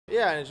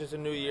Yeah, and it's just a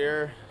new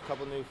year, a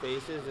couple new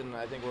faces, and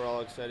I think we're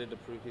all excited to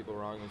prove people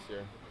wrong this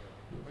year.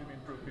 What do you mean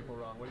prove people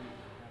wrong? What do you?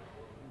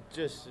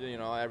 Just,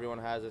 everyone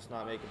has us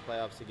not making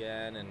playoffs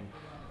again, and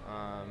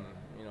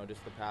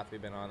just the path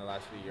we've been on the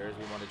last few years.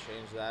 We want to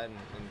change that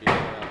and be a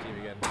playoff team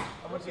again.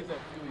 How much does that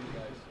fuel you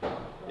guys?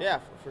 Yeah,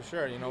 for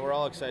sure. We're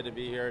all excited to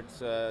be here. It's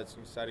an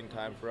exciting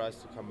time for us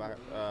to come back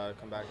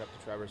up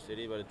to Traverse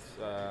City, but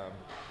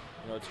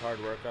it's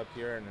hard work up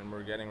here, and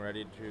we're getting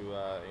ready to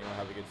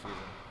have a good season.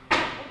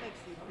 What makes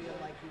you feel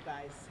like you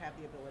guys have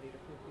the ability to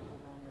prove people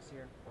wrong this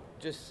year?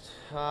 Just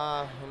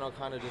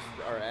kind of just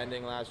our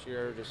ending last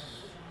year.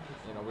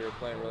 We were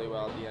playing really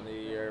well at the end of the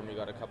year, and we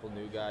got a couple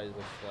new guys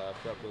with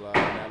Prepula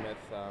and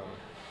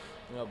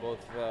Nemeth. Both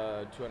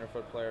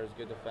 200-foot players,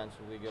 good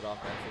defensively, good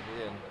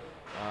offensively,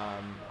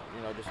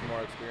 and just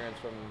more experience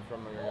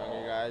from our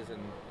younger guys,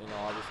 and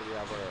obviously we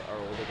have our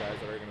older guys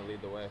that are going to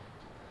lead the way.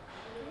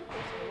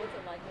 What's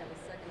it like to have a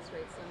second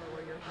straight summer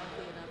where you're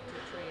healthy enough to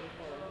train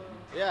fully?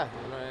 Yeah,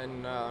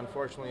 and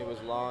unfortunately it was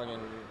long,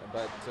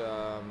 but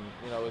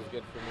it was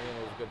good for me and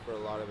it was good for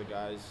a lot of the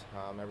guys.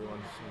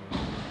 Everyone's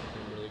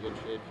in really good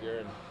shape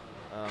here, and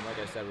like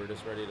I said, we're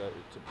just ready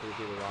to prove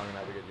people wrong and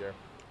have a good year.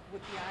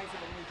 With the eyes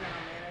of a new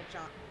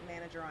general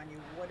manager on you,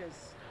 what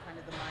is kind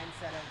of the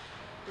mindset of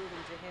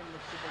proving to him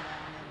that you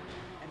belong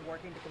and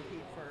working to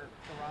compete for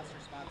roster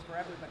spots for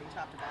everybody,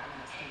 top to bottom in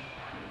this team?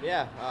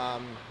 Yeah,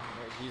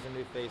 he's a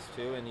new face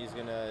too, and he's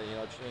gonna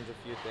change a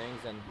few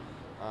things, and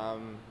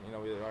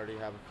we already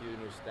have a few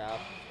new staff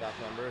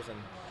members,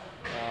 and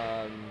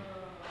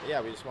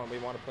yeah, we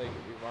want to play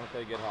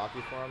good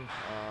hockey for him.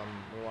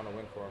 We want to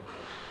win for him.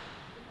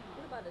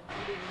 What about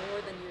achieving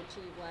more than you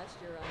achieved last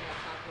year on that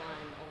top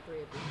line, all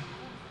three of you?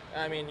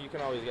 I mean, you can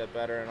always get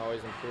better and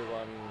always improve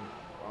on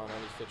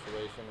any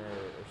situation or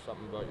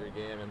something about your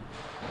game, and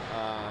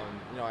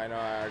I know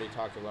I already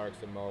talked to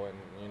Larks and Mo, and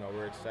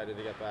we're excited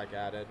to get back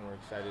at it, and we're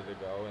excited to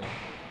go, and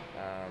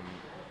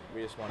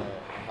we just want to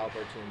help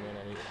our team win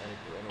any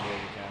way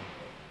we can.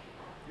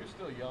 You're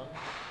still young,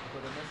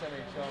 but in this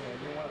NHL, man,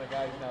 you're one of the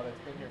guys now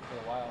that's been here for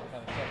a while and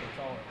kind of set the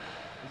tone.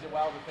 Is it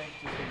wild to think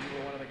just that you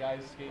were one of the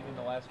guys skating in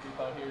the last group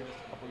out here just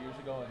a couple years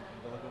ago, and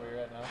to look at where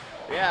you're at now?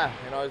 Yeah,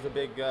 it's a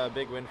big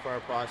win for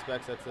our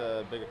prospects. That's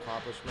a big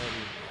accomplishment.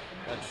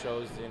 And that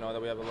shows,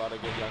 that we have a lot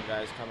of good young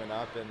guys coming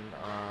up, and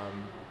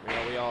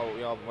we all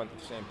went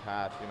the same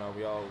path.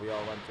 We all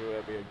went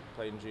through it. We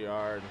played in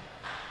GR,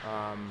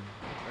 and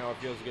it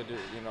feels good to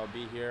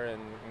be here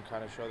and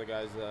kind of show the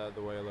guys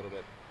the way a little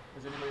bit.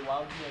 Is anybody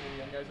wild to you? Any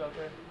young guys out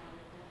there?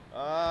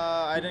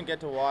 I didn't get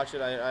to watch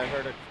it. I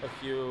heard a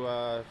few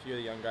of the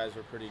young guys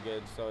were pretty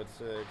good, so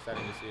it's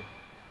exciting to see.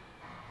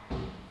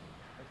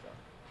 Thanks, Al.